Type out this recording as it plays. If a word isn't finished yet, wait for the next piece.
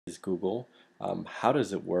is Google? How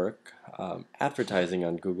does it work? Advertising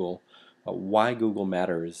on Google, why Google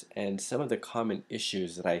matters, and some of the common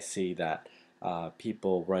issues that I see that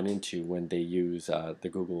people run into when they use the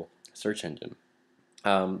Google search engine.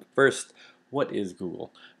 First, what is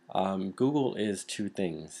Google? Google is two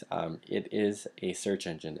things. It is a search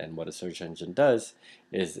engine, and what a search engine does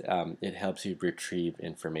is it helps you retrieve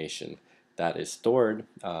information that is stored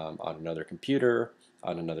on another computer,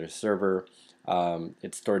 on another server.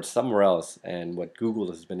 It's stored somewhere else, and what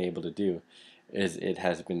Google has been able to do is it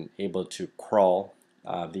has been able to crawl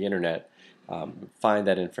the internet, find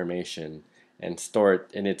that information, and store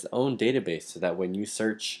it in its own database so that when you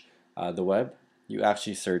search the web, you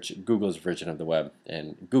actually search Google's version of the web.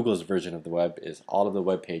 And Google's version of the web is all of the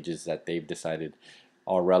web pages that they've decided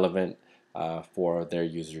are relevant for their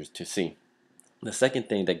users to see. The second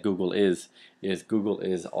thing that Google is Google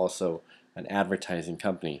is also an advertising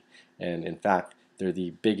company. And in fact, they're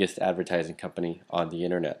the biggest advertising company on the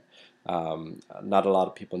internet. Not a lot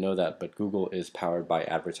of people know that, but Google is powered by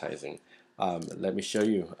advertising. Let me show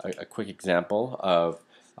you a quick example of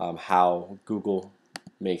how Google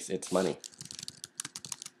makes its money.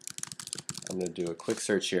 I'm going to do a quick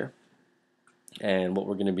search here. And what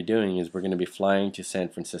we're going to be doing is we're going to be flying to San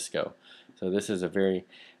Francisco. So this is a very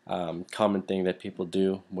common thing that people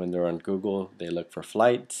do when they're on Google. They look for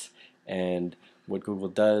flights, and what Google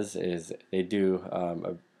does is they do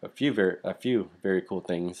a few very cool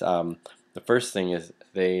things. The first thing is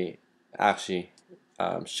they actually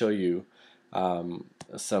show you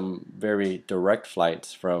some very direct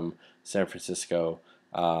flights from San Francisco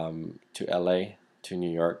to LA, to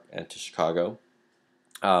New York, and to Chicago.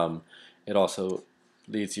 It also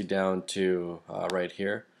leads you down to right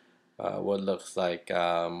here what looks like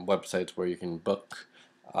websites where you can book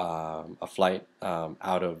a flight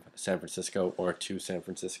out of San Francisco or to San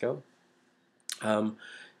Francisco. Um,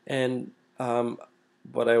 and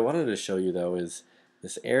what I wanted to show you though is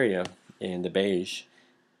this area in the beige.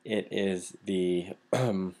 It is the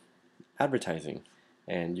advertising,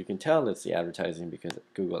 and you can tell it's the advertising because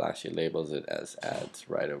Google actually labels it as ads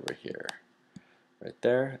right over here, right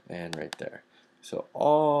there, and right there. So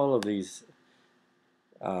all of these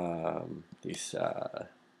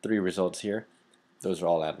three results here, those are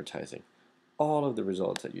all advertising. All of the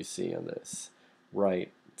results that you see on this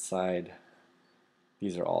right side,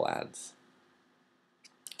 these are all ads.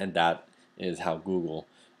 And that is how Google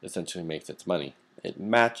essentially makes its money. It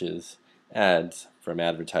matches ads from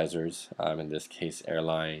advertisers, in this case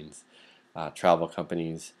airlines, travel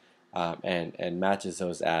companies, and matches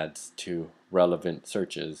those ads to relevant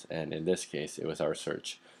searches. And in this case, it was our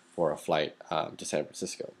search for a flight to San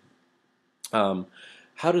Francisco.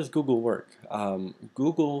 How does Google work? What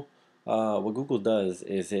Google does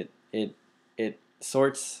is it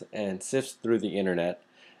sorts and sifts through the internet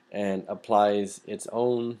and applies its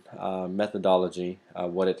own methodology,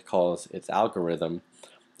 what it calls its algorithm,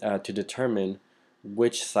 to determine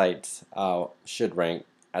which sites should rank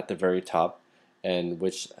at the very top and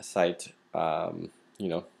which site won't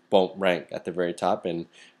rank at the very top and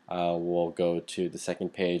will go to the second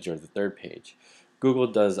page or the third page. Google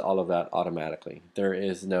does all of that automatically. There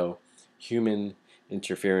is no human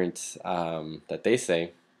interference that they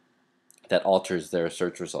say that alters their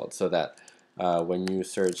search results, so that when you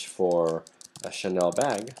search for a Chanel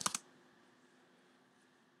bag,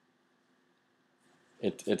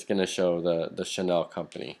 it's going to show the Chanel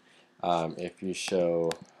company. If you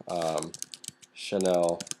show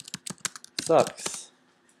Chanel sucks,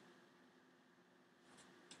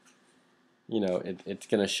 it's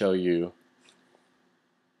going to show you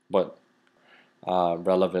what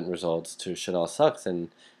relevant results to Chanel sucks. And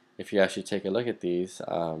if you actually take a look at these,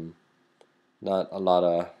 not a lot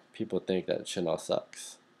of people think that Chanel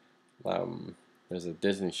sucks. There's a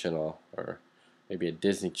Disney Chanel, or maybe a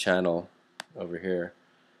Disney Channel over here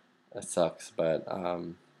that sucks, but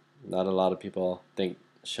not a lot of people think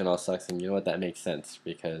Chanel sucks. And you know what, that makes sense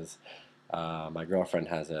because my girlfriend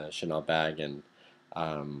has a Chanel bag, and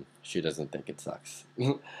she doesn't think it sucks.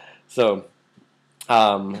 So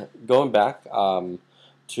going back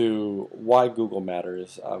to why Google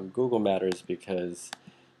matters. Google matters because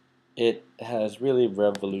it has really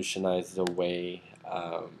revolutionized the way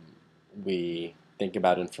we think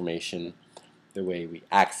about information, the way we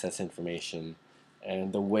access information,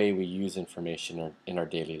 and the way we use information in our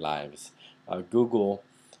daily lives. Google,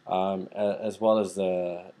 as well as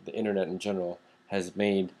the internet in general, has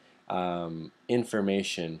made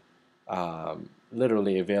information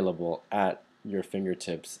literally available at your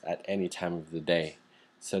fingertips at any time of the day,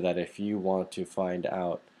 so that if you want to find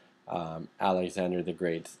out Alexander the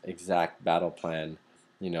Great's exact battle plan,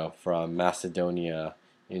 from Macedonia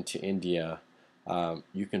into India,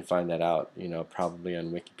 you can find that out, probably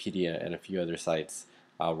on Wikipedia and a few other sites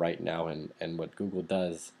right now. And what Google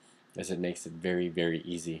does is it makes it very, very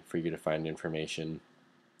easy for you to find information.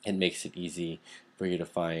 It makes it easy for you to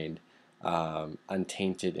find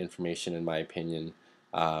untainted information, in my opinion.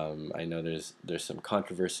 I know there's some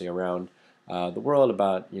controversy around the world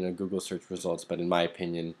about Google search results, but in my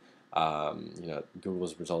opinion,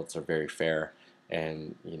 Google's results are very fair,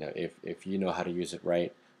 and if you know how to use it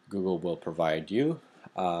right, Google will provide you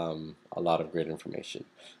a lot of great information.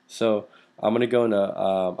 So I'm going to go into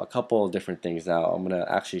a couple of different things now. I'm going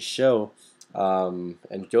to actually show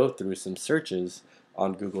and go through some searches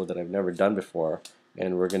on Google that I've never done before,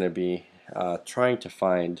 and we're going to be trying to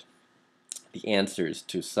find the answers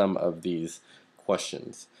to some of these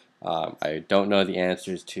questions. I don't know the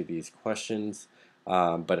answers to these questions,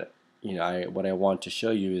 but what I want to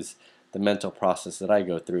show you is the mental process that I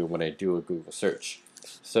go through when I do a Google search.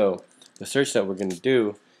 So the search that we're going to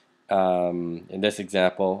do in this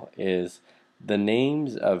example is the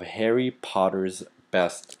names of Harry Potter's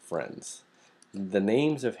best friends. The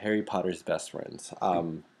names of Harry Potter's best friends.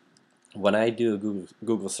 When I do a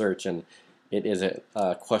Google search and it is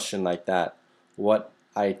a question like that, what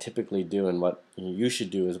I typically do and what you should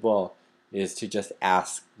do as well is to just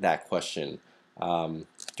ask that question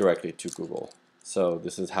directly to Google. So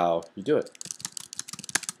this is how you do it.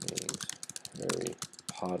 Names Harry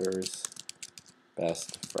Potter's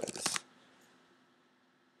best friends.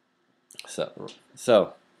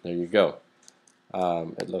 So there you go.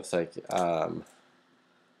 It looks like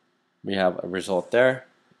we have a result there.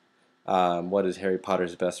 What is Harry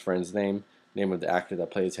Potter's best friend's name? Name of the actor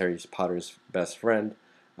that plays Harry Potter's best friend.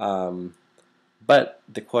 But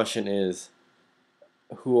the question is,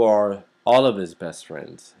 who are all of his best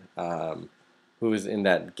friends? Who is in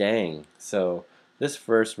that gang? So this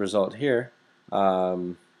first result here,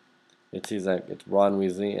 it seems like it's Ron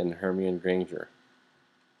Weasley and Hermione Granger.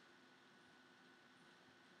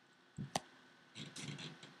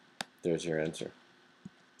 There's your answer.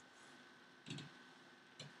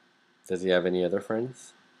 Does he have any other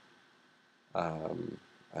friends? I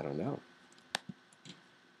don't know.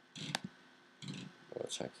 We'll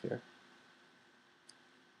check here.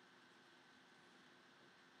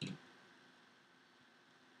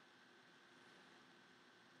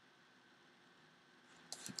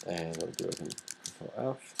 And we'll do it in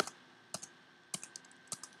Control F.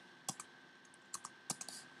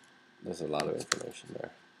 There's a lot of information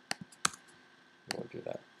there. We'll do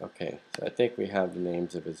that. Okay, so I think we have the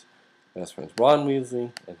names of his best friends, Ron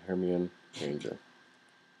Weasley and Hermione Granger.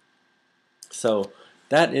 So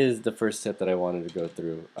that is the first step that I wanted to go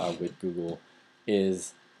through with Google,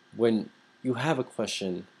 is when you have a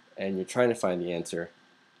question and you're trying to find the answer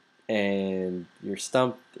and you're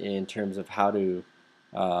stumped in terms of how to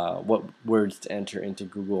what words to enter into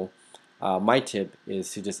Google, my tip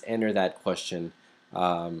is to just enter that question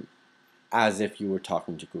as if you were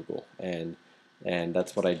talking to Google, and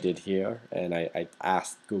that's what I did here. And I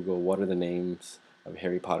asked Google, what are the names of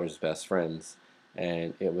Harry Potter's best friends,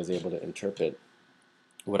 and it was able to interpret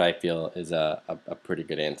what I feel is a pretty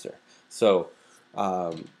good answer. So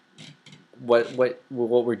what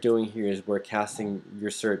we're doing here is we're casting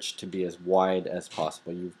your search to be as wide as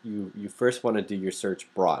possible. You first want to do your search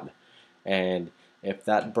broad, and if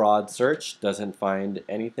that broad search doesn't find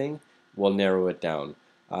anything, we'll narrow it down.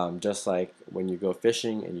 Just like when you go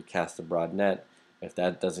fishing and you cast a broad net, if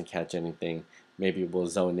that doesn't catch anything, maybe we'll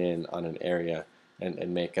zone in on an area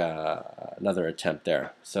and make another attempt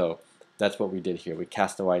there. So that's what we did here. We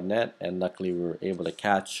cast a wide net, and luckily we were able to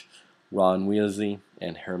catch Ron Weasley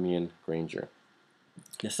and Hermione Granger.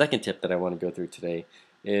 The second tip that I want to go through today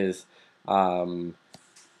is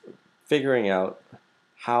figuring out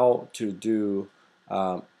how to do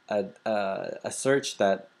a search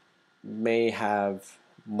that may have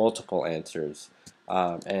multiple answers.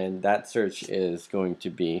 And that search is going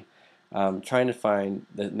to be trying to find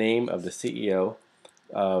the name of the CEO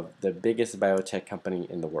of the biggest biotech company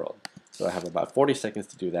in the world. So I have about 40 seconds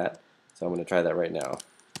to do that. So I'm going to try that right now.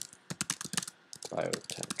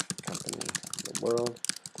 Biotech company in the world.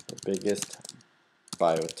 The biggest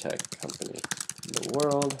biotech company in the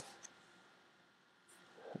world.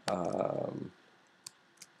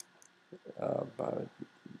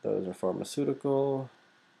 Those are pharmaceutical.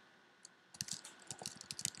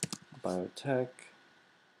 Biotech.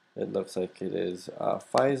 It looks like it is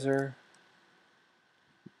Pfizer.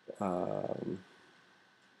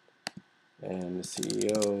 And the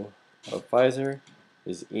CEO of Pfizer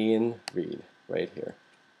is Ian Reed right here.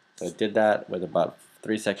 So I did that with about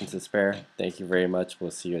 3 seconds to spare. Thank you very much.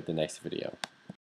 We'll see you at the next video.